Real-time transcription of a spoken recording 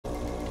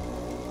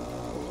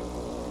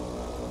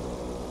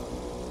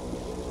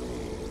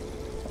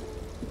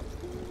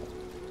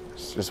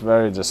It's just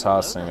very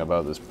disheartening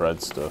about this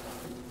bread stuff.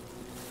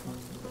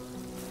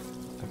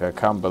 Like, I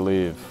can't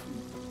believe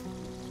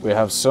we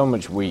have so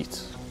much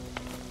wheat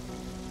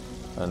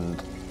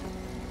and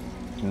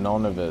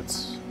none of it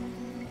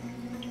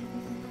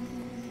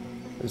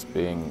is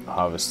being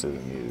harvested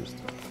and used.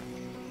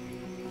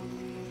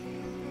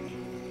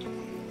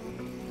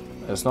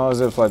 It's not as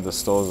if like the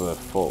stores are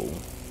full.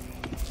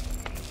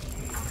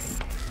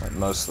 Like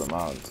most of them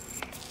aren't.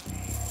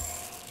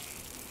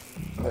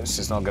 It's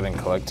just not getting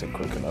collected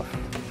quick enough.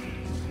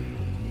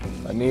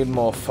 I need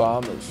more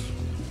farmers.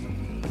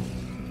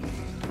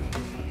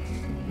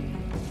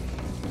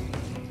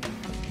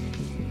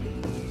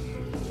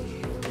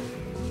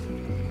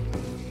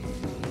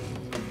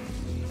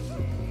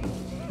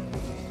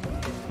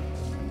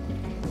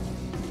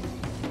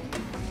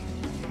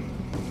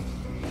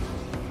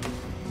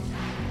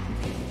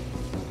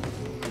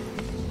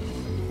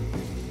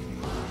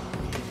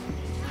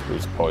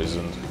 Who's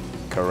poisoned?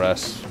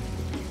 Caress.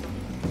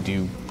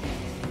 Dew.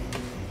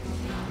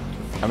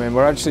 I mean,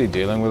 we're actually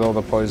dealing with all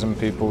the poison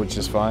people, which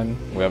is fine.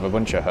 We have a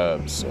bunch of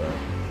herbs, so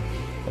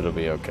it'll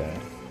be okay.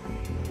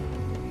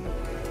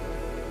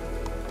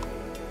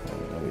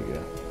 There we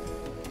go.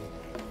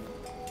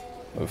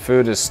 The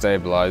food is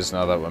stabilized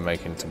now that we're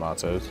making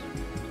tomatoes.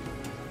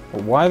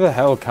 But why the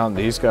hell can't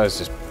these guys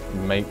just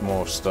make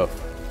more stuff?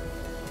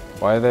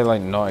 Why are they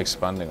like not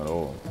expanding at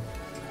all?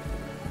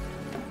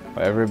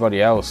 But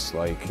everybody else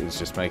like is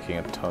just making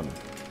a ton.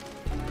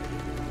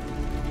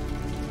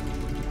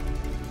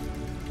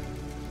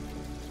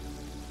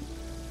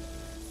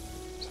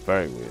 It's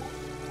very weird.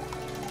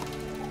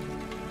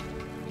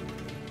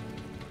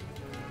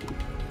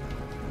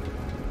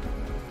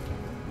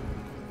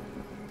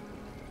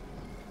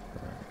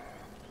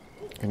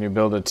 Can you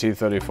build a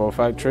T-34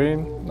 factory?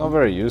 Not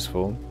very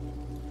useful.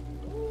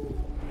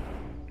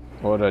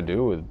 What would I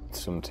do with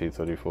some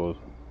T-34s?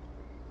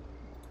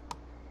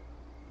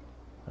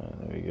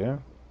 There we go.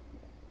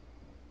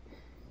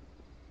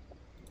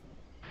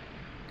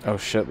 Oh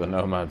shit, the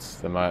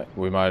nomads.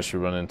 We might actually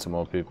run into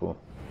more people.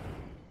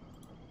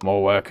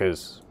 More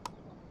workers.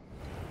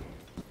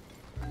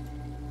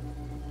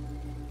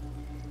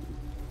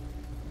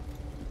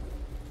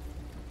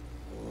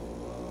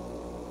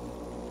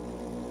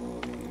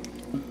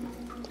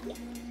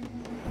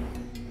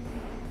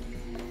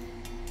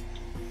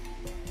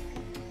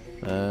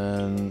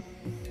 And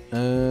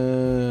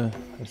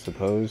I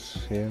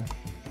suppose here.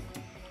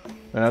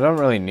 I mean, I don't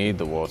really need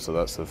the water,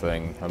 that's the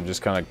thing. I'm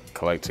just kind of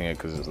collecting it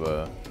because it's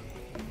there.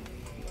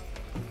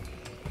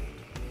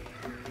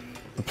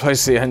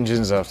 Replace the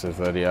engines after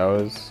 30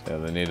 hours. Yeah,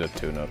 they need a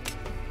tune-up.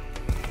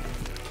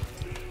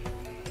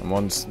 And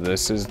once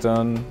this is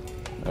done...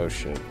 Oh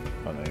shit.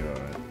 Oh no, you're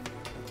alright.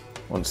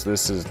 Once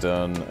this is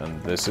done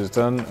and this is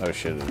done... Oh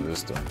shit, it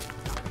is done.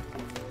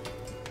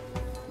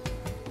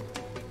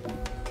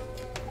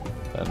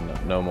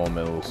 And no more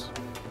mills.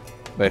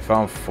 They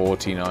found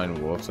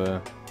 49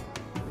 water.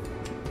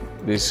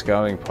 These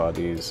scouting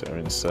parties are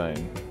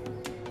insane.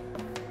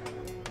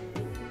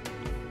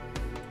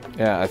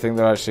 Yeah, I think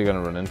they're actually going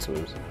to run into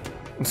us.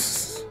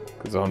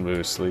 Because Onbu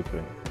is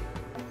sleeping.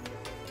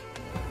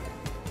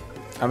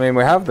 I mean,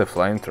 we have the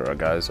flamethrower,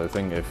 guys. So I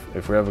think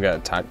if we ever get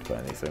attacked by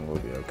anything, we'll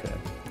be okay.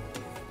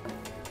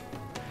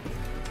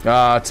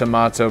 Ah,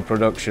 tomato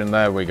production.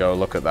 There we go.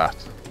 Look at that.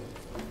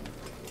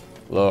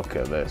 Look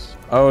at this.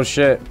 Oh,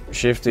 shit.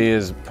 Shifty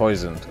is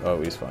poisoned. Oh,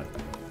 he's fine.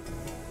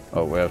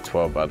 Oh, we have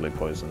 12 badly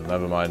poisoned.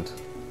 Never mind.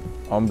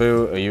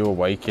 Onbu, are you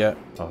awake yet?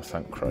 Oh,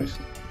 thank Christ.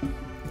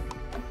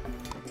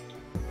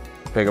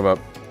 Pick him up.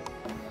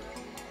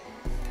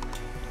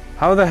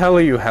 How the hell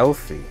are you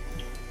healthy?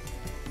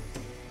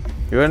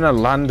 You're in a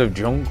land of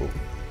jungle.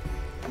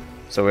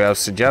 So we have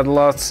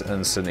Sujadalot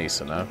and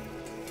Sinisa now.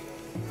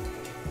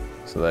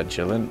 So they're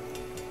chilling.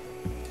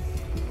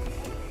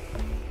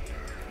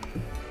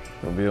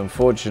 They'll be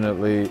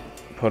unfortunately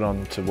put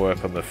on to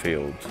work on the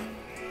field.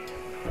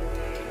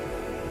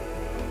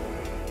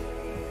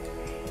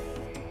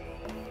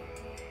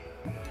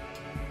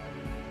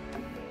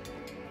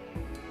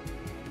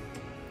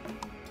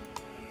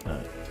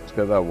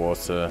 Let's get that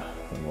water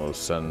and we'll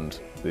send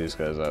these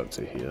guys out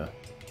to here.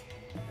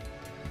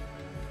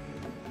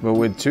 But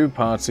with two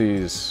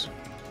parties...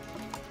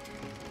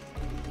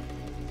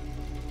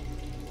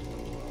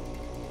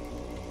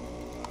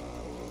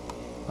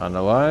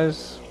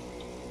 Analyze?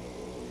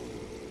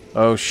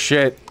 Oh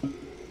shit!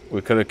 We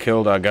could have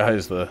killed our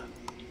guys there.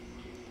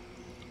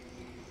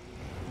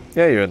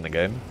 Yeah, you're in the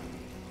game.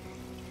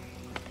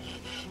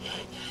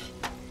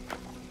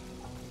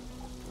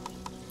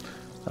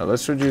 Now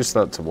let's reduce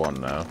that to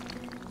 1 now.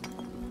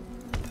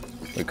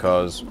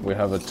 Because we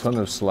have a ton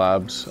of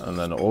slabs, and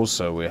then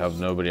also we have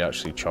nobody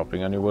actually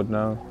chopping any wood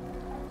now.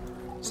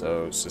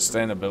 So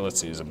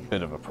sustainability is a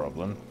bit of a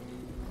problem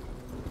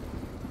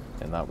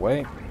in that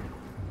way.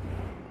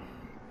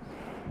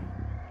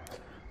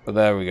 But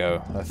there we go,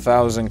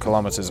 1,000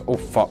 kilometers. Oh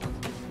fuck.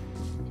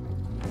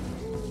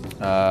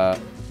 Right,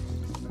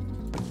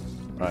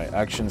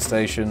 action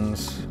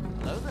stations.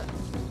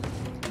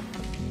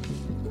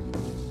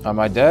 Am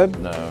I dead?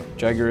 No.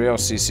 Jaggery or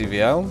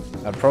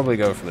CCVL? I'd probably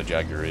go for the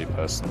Jaggery,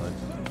 personally.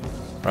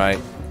 Right.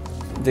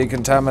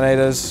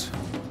 Decontaminators.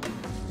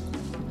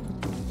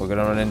 We're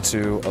gonna run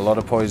into a lot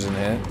of poison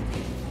here.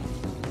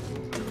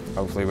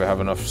 Hopefully we have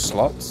enough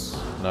slots.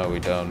 No, we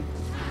don't.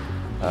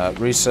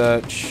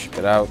 Research.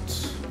 Get out.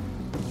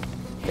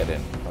 Get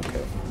in.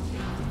 Okay.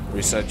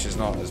 Research is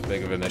not as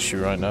big of an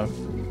issue right now.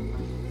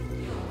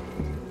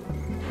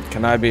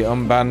 Can I be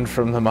unbanned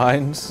from the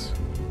mines?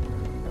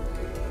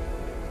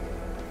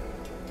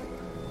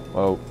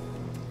 Whoa.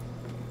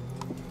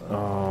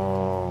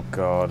 Oh,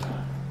 God.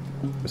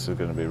 This is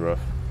going to be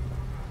rough.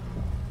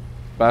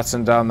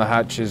 Batten down the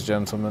hatches,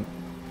 gentlemen.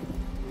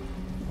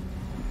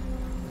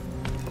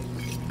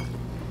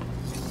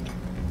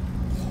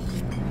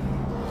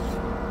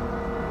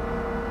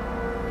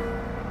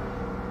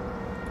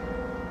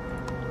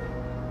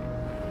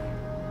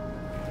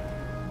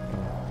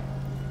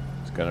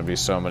 There's going to be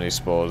so many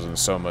spores and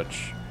so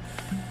much.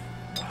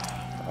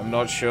 I'm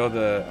not sure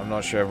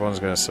everyone's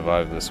going to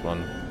survive this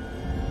one.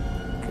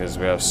 Because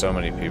we have so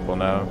many people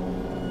now.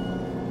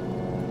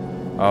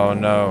 Oh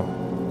no.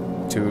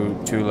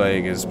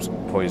 Two-leg is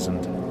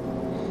poisoned.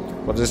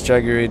 What does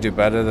Jaggery do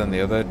better than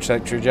the other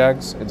True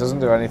Jags? It doesn't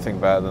do anything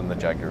better than the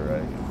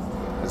Jaggery.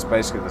 It's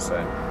basically the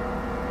same.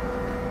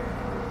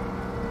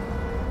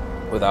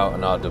 Without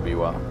an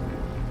RWR.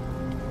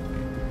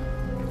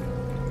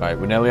 Right,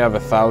 we nearly have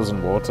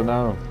 1,000 water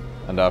now,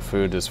 and our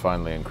food is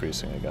finally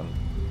increasing again.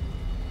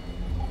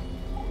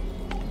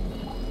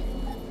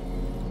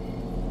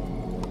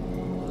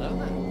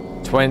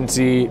 No.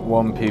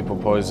 21 people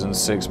poisoned,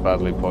 6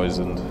 badly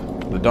poisoned.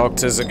 The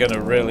doctors are gonna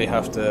really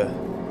have to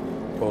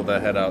pull their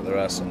head out their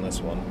ass on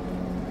this one.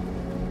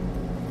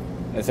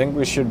 I think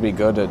we should be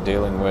good at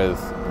dealing with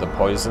the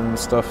poison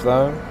stuff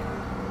though.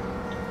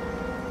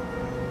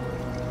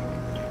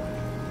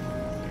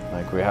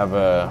 Like we have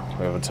a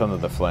ton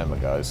of the flamer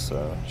guys,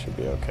 so it should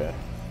be okay.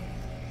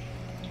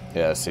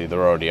 Yeah, see,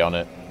 they're already on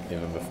it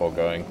even before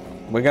going.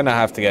 We're gonna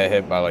have to get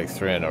hit by like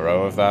 3 in a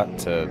row of that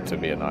to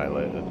be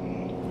annihilated.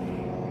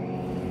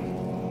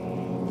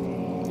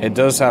 It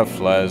does have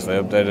flares, they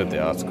updated the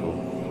article.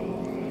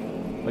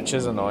 Which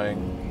is annoying,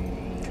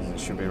 because it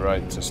should be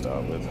right to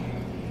start with.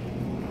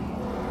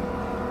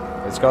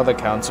 It's got the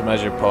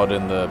countermeasure pod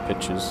in the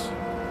pictures.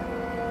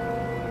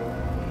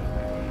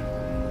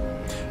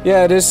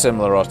 Yeah, it is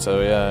similar,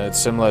 Otto, yeah. It's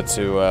similar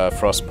to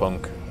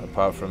Frostpunk,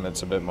 apart from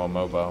it's a bit more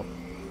mobile.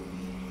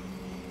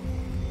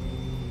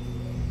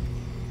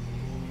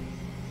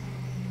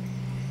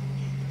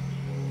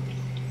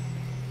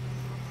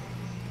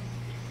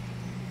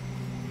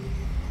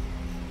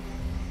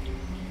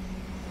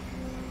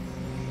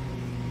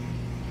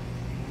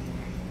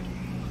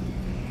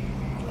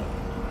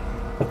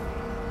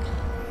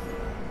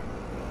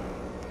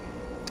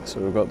 So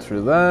we got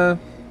through there.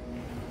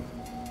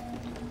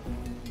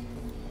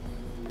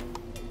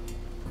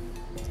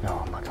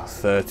 Oh my god,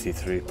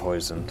 33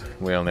 poisoned.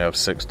 We only have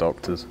 6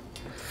 doctors.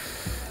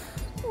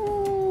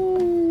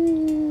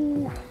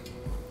 Ooh.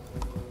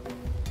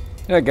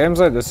 Yeah, games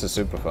like this are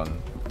super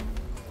fun.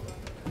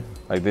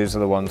 Like, these are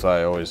the ones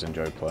I always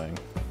enjoy playing.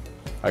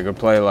 I could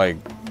play like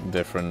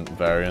different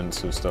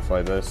variants of stuff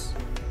like this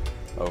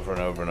over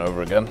and over and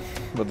over again.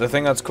 But the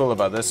thing that's cool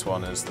about this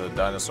one is the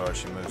dinosaur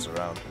actually moves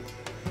around.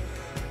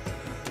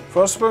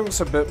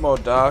 Frostpunk's a bit more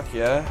dark,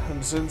 yeah,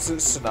 and since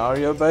it's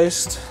scenario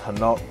based and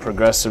not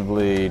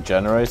progressively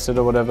generated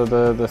or whatever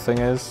the thing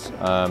is,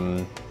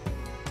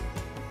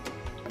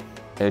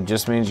 it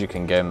just means you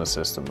can game the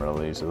system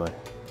real easily.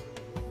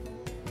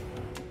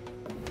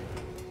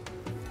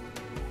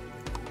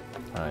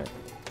 Alright,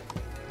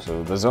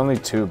 so there's only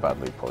 2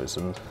 badly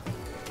poisoned.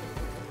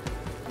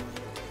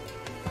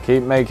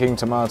 Keep making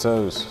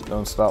tomatoes,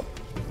 don't stop.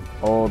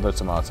 All the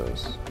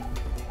tomatoes.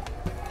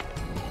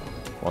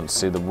 Want to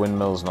see the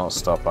windmills not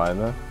stop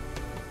either.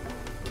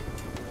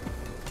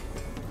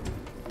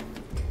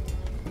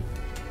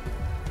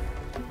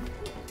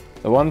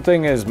 The one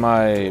thing is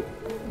my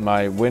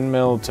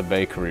windmill to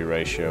bakery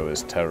ratio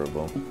is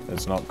terrible.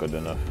 It's not good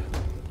enough.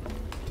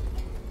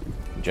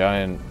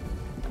 Giant...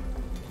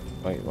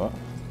 Wait, what?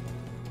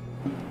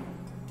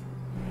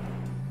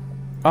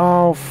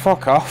 Oh,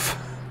 fuck off.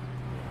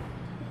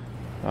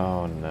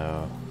 Oh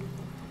no.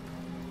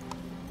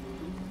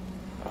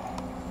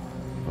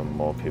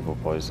 More people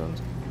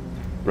poisoned.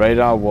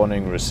 Radar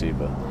warning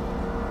receiver.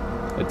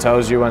 It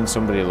tells you when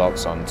somebody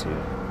locks onto you.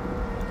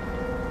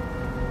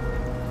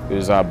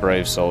 Who's our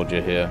brave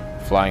soldier here?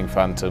 Flying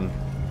Phantom.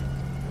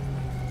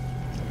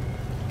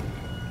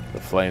 The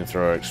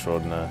flamethrower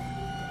extraordinaire.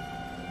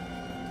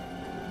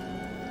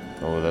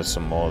 Oh, there's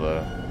some more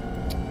though.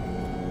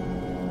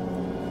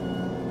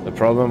 The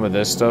problem with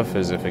this stuff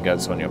is if it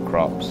gets on your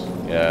crops.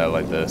 Yeah,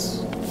 like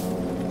this.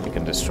 You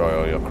can destroy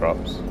all your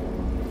crops.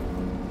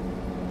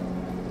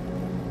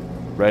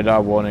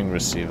 Radar warning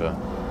receiver.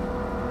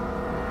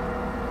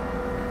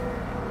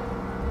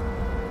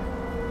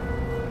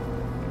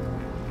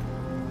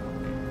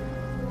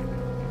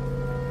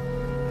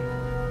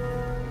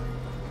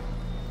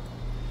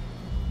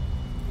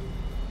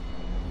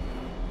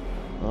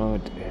 Oh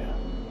dear.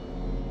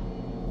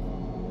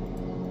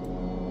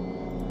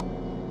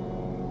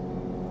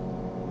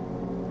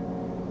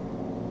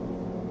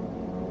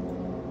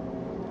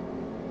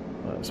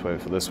 Let's wait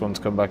for this one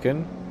to come back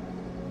in.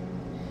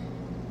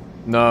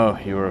 No,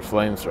 you were a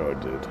flamethrower,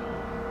 dude.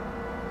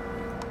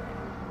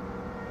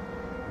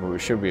 But we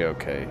should be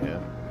okay, yeah.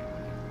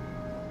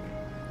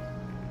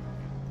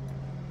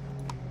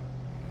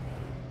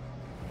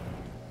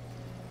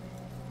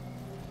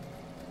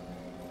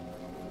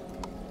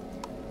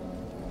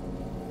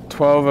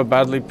 "12 are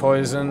badly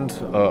poisoned."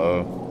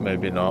 Uh-oh,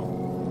 maybe not.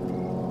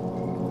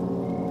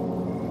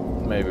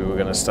 Maybe we're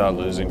gonna start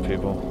losing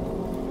people.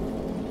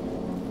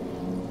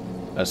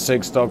 Are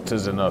 6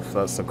 doctors enough?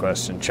 That's the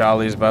question.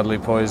 Charlie's badly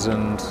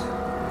poisoned.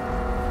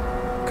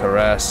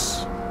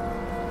 Caress.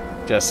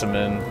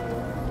 Jessamine.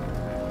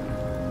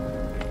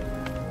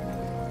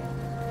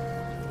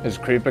 Is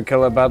Creeper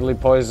Killer badly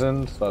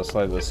poisoned? That's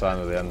like the sign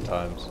of the end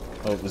times.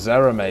 Oh,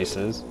 Zeramace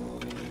is.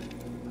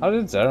 How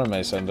did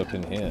Zeramace end up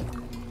in here?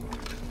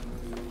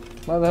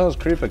 Where the hell's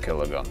Creeper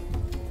Killer gone?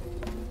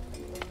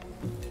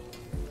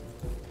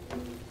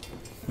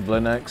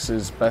 Blinex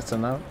is better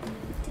now.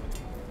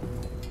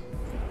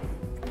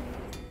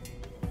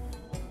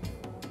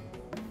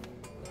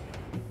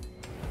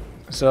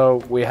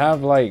 So we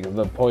have like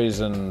the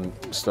poison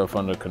stuff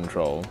under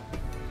control.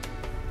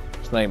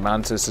 Snake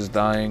Mantis is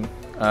dying.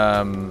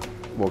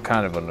 Well,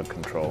 kind of under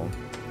control.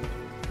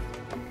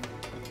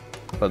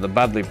 But the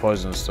badly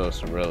poisoned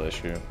stuff's a real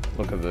issue.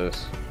 Look at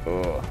this.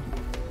 Oh.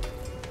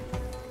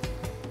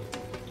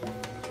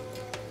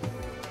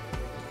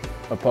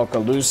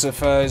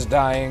 Apocalucifer is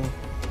dying.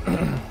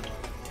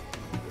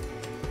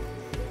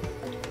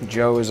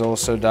 Joe is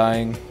also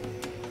dying.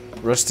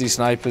 Rusty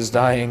Sniper's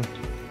dying.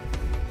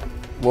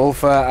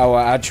 Wolfer, our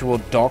actual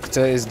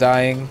doctor, is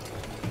dying.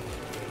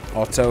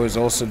 Otto is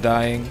also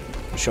dying.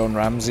 Sean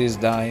Ramsey is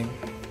dying.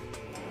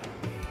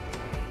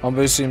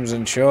 Ombu seems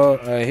unsure.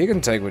 He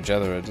can take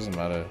whichever, it doesn't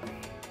matter.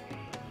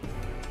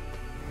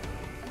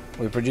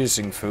 We're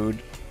producing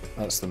food.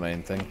 That's the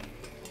main thing.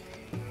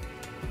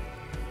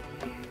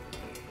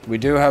 We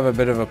do have a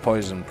bit of a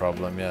poison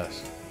problem,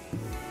 yes.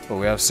 But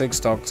we have 6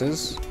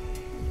 doctors.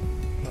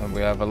 And we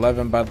have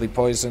 11 badly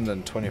poisoned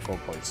and 24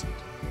 poisoned.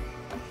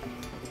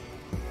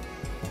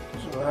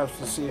 So we'll have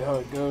to see how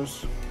it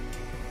goes.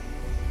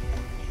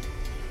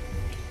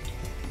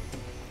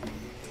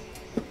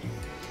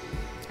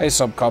 Hey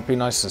Subcopy,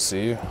 nice to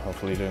see you.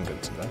 Hopefully you're doing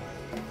good today.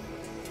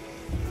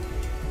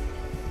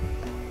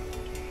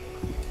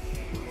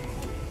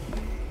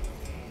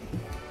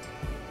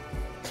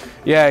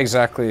 Yeah,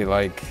 exactly.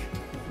 Like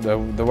the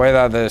way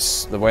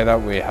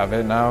that we have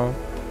it now.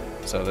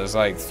 So there's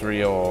like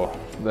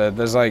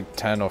there's like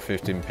 10 or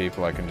 15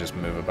 people I can just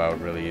move about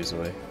really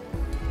easily.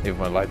 Even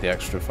with like the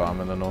extra farm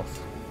in the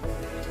north.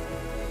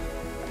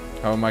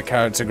 Oh, my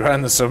character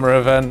grind the summer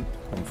event.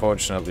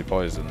 Unfortunately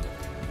poisoned.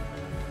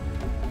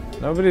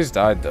 Nobody's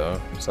died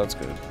though, so that's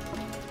good.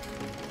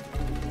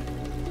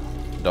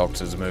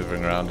 Doctor's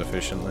moving around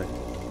efficiently.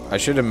 I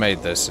should have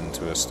made this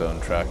into a stone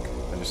track.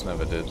 I just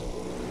never did.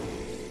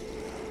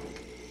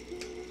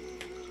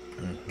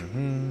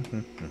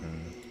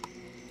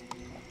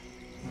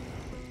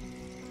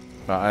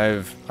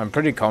 But I'm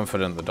pretty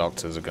confident the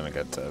doctors are gonna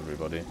get to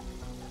everybody.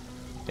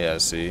 Yeah,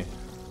 see?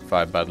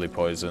 5 badly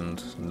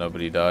poisoned,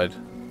 nobody died.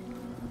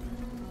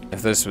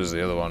 If this was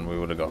the other one, we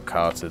would have got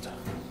carted.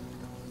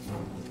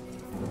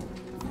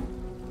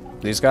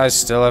 These guys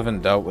still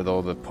haven't dealt with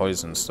all the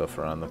poison stuff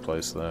around the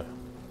place though.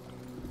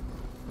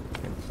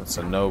 That's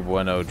a no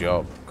bueno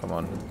job. Come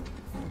on.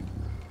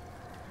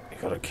 You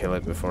gotta kill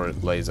it before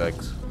it lays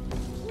eggs.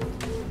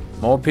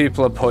 More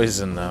people are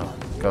poisoned now.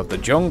 God, the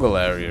jungle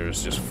area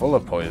is just full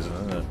of poison,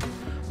 isn't it?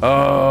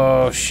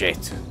 Oh,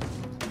 shit.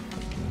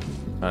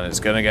 And it's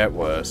gonna get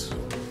worse.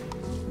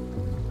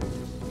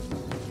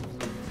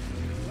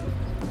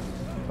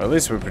 Well, at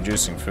least we're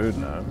producing food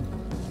now.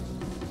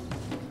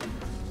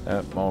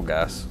 Yep, more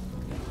gas.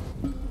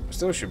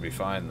 Still should be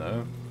fine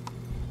though.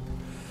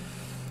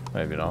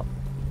 Maybe not.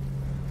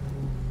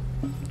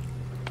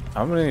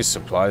 How many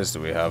supplies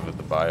do we have at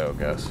the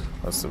biogas?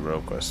 That's the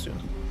real question.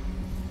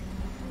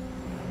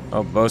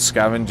 Oh, both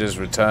scavengers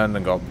returned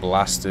and got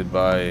blasted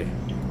by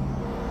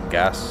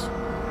gas.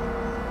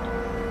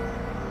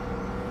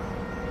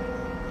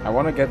 I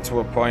want to get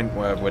to a point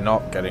where we're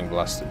not getting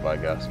blasted by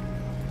gas.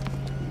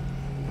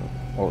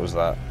 What was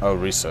that? Oh,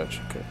 research.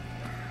 Okay.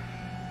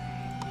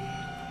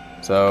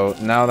 So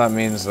now that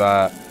means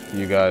that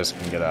you guys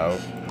can get out.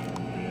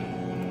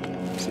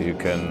 So you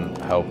can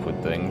help with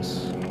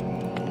things.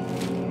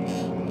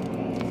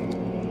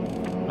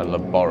 A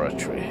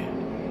laboratory.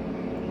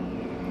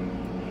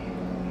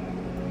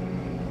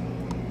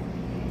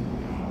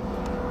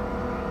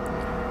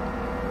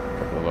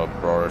 Got a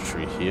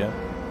laboratory here.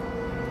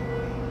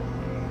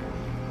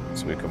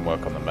 So we can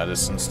work on the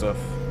medicine stuff.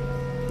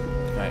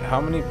 Right,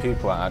 how many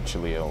people are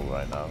actually ill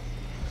right now?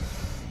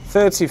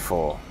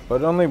 34,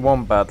 but only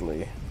 1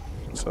 badly.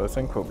 So I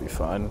think we'll be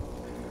fine.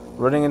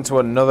 Running into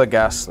another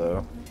gas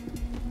though.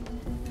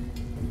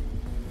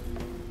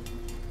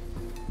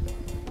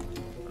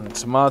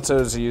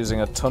 Tomatoes are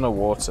using a ton of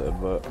water,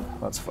 but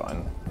that's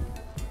fine.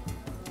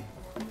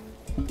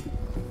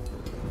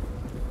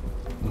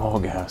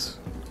 More gas.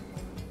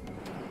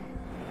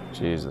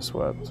 Jesus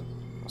wept.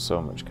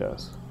 So much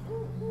gas.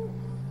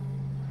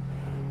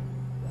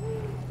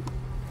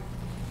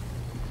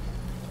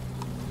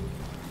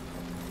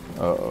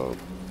 Uh-oh.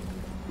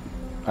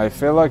 I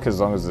feel like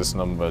as long as this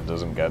number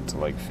doesn't get to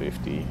like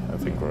 50, I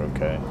think we're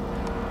okay.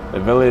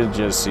 The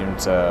villagers seem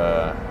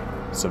to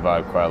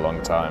survive quite a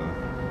long time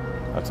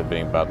after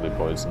being badly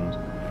poisoned.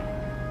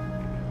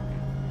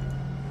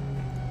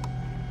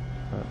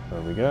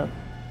 There we go.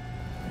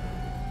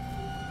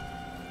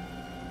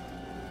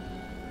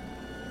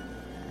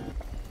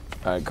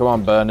 Alright, come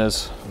on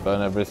burners,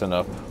 burn everything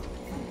up.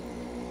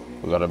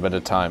 We've got a bit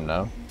of time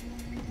now.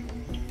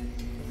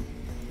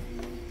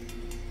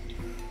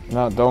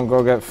 No, don't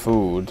go get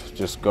food,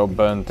 just go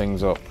burn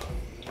things up.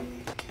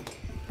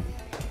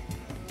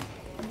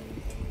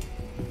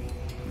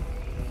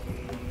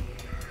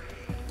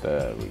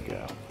 There we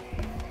go.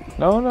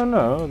 No, no,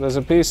 no, there's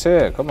a piece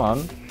here, come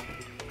on.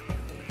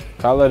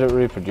 Can't let it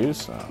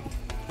reproduce now.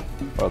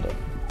 Well done.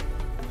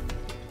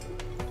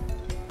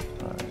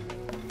 Alright.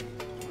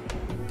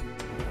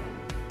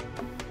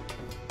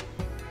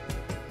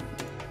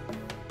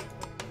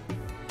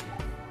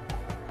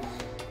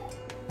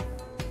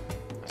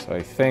 So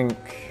I think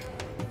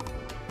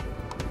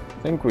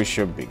we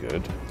should be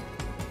good.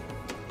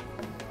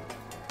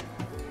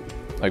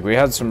 Like, we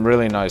had some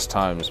really nice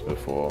times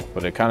before,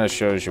 but it kind of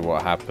shows you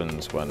what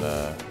happens when,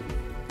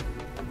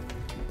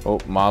 oh,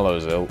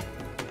 Marlowe's ill.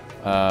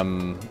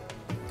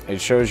 It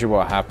shows you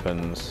what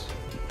happens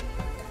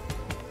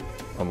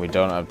when we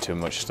don't have too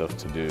much stuff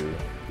to do.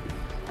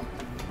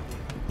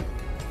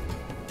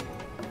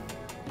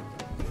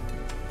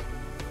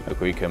 Like,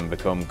 we can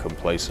become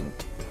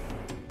complacent.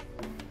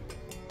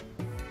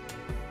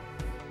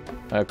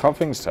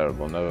 Coughing's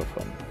terrible, never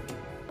fun.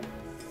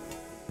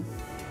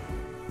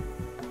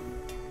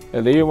 Yeah,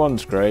 the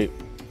E1's great.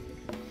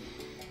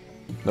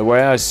 The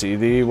way I see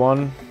the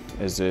E1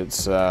 is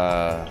it's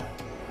sure.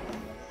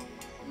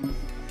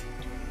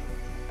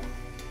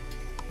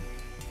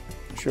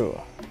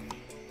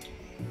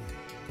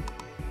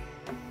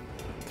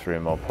 3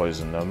 more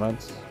poisoned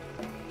nomads.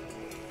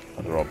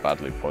 Oh, they're all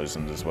badly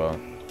poisoned as well.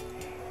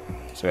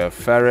 So we have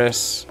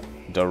Ferris,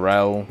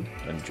 Darrell,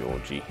 and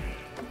Georgie.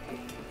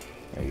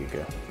 There you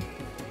go.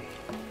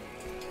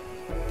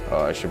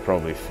 Oh, I should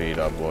probably feed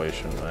our boy,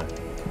 shouldn't I?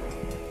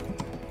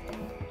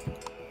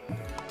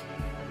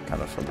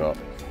 Kind of forgot.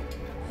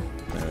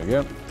 There we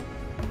go.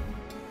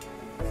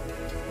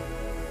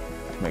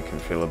 Make him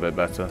feel a bit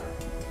better.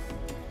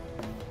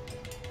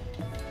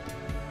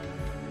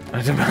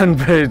 I demand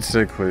paid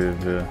sick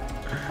leave, yeah.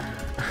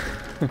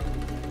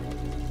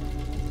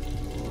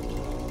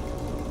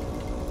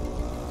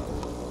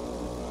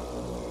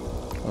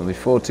 Only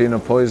 14 are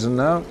poisoned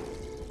now.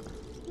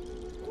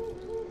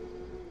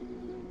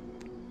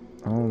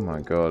 Oh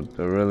my god,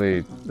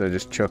 they're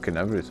just chucking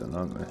everything,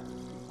 aren't they?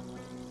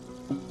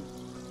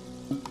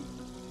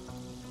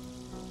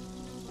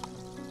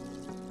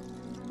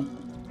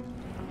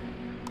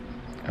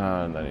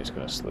 And then he's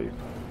gonna sleep.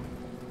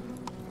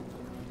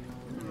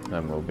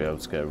 Then we'll be able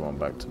to get everyone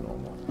back to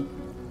normal.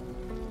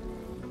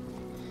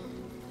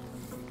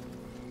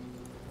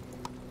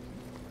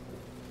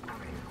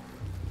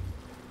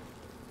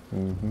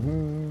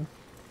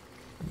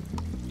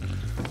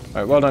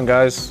 Alright, well done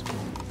guys.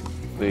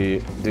 The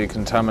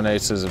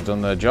decontaminators have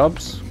done their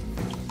jobs.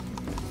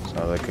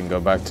 So they can go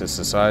back to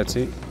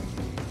society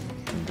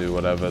and do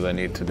whatever they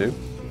need to do.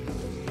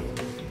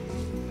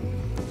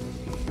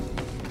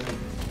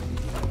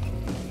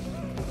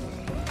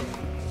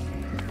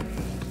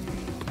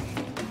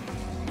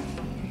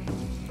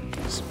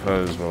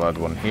 Suppose we'll add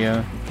one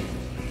here.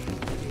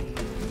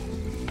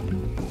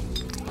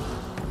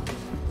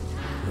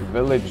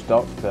 Village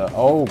doctor.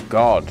 Oh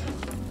god.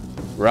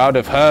 We're out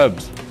of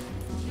herbs.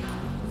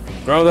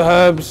 Grow the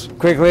herbs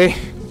quickly.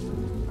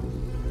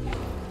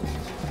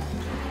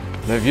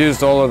 They've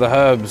used all of the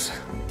herbs.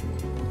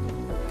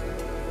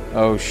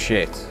 Oh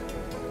shit.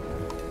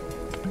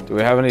 Do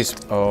we have any?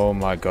 Oh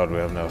my god, we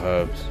have no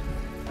herbs.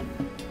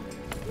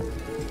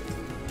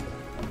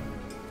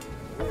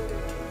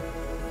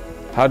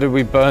 How did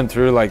we burn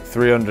through like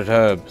 300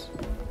 herbs?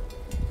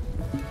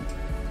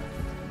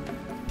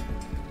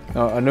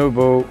 No,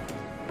 Anubu,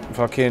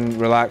 fucking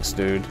relax,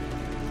 dude.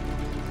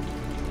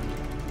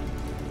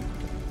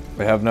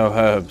 We have no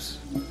herbs.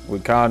 We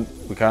can't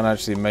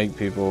actually make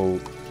people.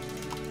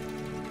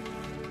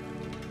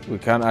 We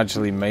can't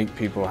actually make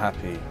people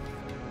happy.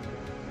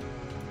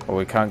 Or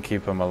we can't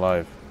keep them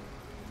alive.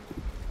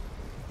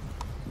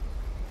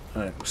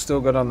 Alright, we're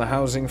still good on the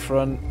housing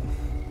front.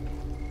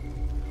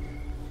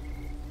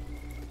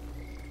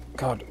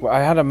 God, I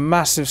had a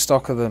massive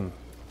stock of them.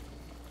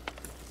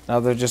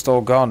 Now they're just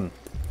all gone.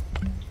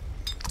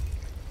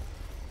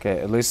 Okay,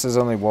 at least there's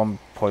only one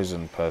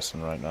poisoned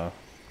person right now.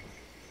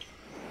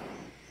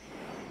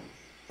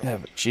 Yeah,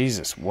 but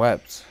Jesus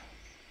wept.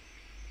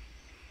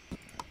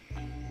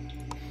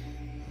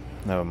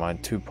 Never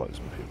mind, 2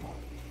 poisoned people.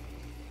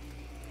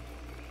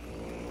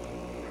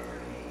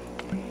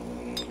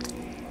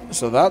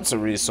 So that's a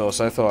resource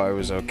I thought I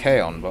was okay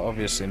on, but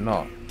obviously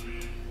not.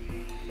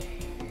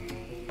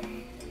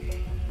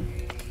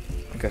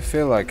 Like, I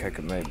feel like I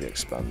could maybe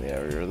expand the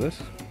area of this.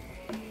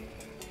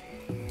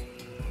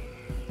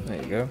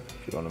 There you go,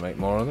 if you want to make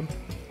more of them.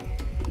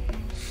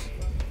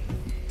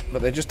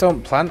 But they just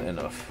don't plant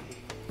enough.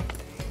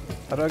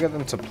 How do I get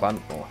them to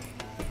plant more?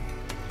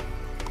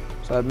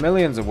 So I have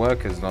millions of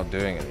workers not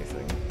doing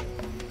anything.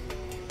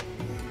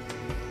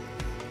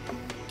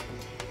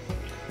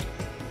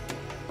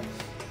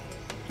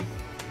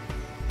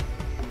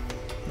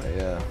 But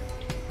yeah.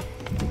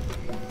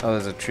 Oh,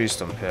 there's a tree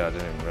stump here, I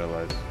didn't even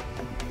realize.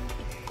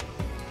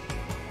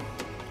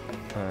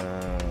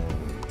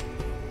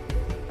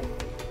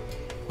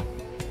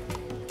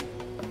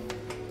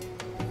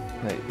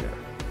 There you go.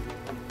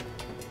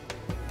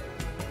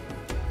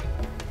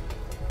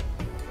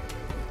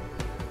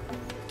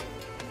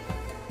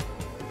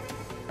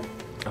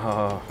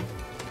 Oh,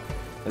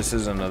 this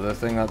is another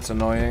thing that's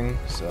annoying.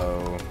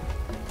 So,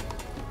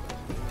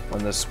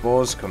 when the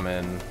spores come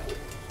in,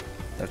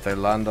 if they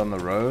land on the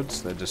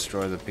roads, they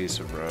destroy the piece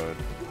of road.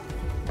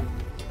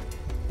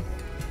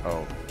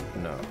 Oh,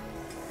 no.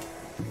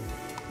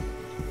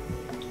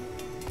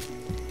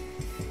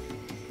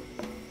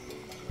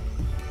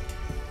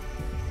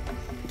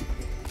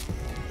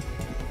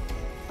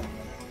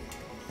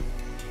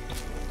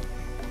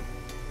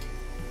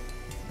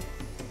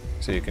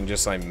 So you can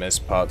just like miss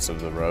parts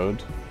of the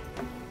road,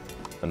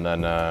 and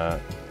then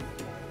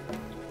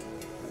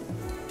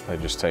they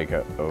just take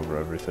it over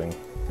everything.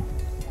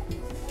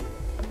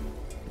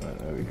 Right,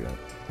 there we go.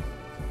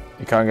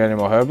 You can't get any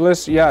more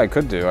herbalists? Yeah, I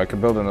could do. I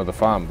could build another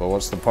farm, but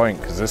what's the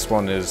point? Because this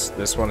one is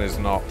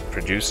not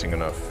producing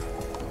enough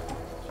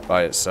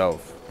by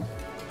itself.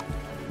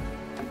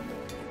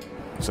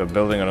 So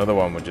building another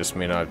one would just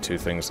mean I have two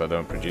things that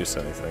don't produce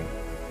anything.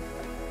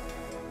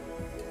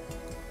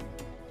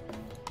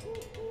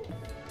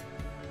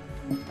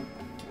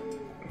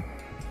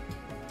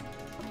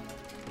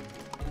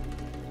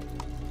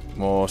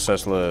 More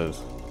settlers.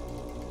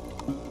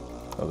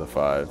 Other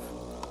 5.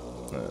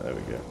 There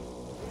we go.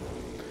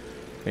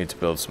 Need to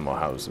build some more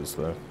houses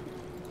though.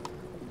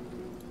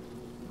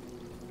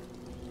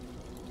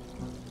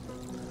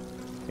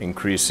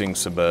 Increasing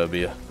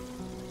suburbia.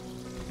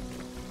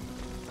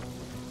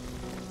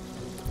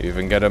 You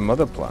even get a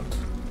mother plant.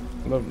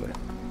 Lovely.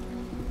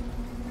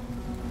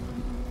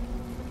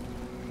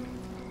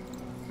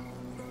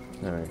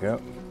 There we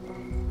go.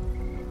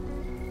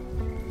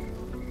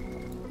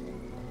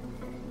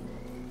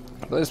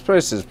 This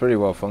place is pretty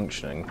well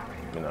functioning,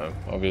 you know.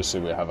 Obviously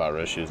we have our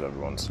issues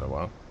every once in a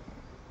while.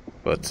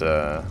 But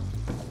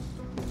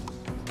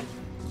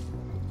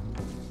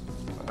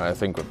I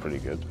think we're pretty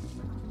good.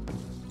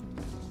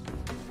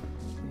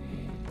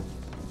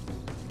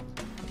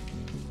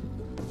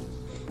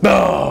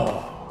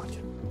 Oh!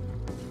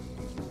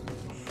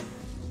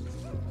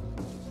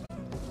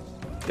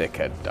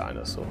 Dickhead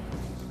dinosaur.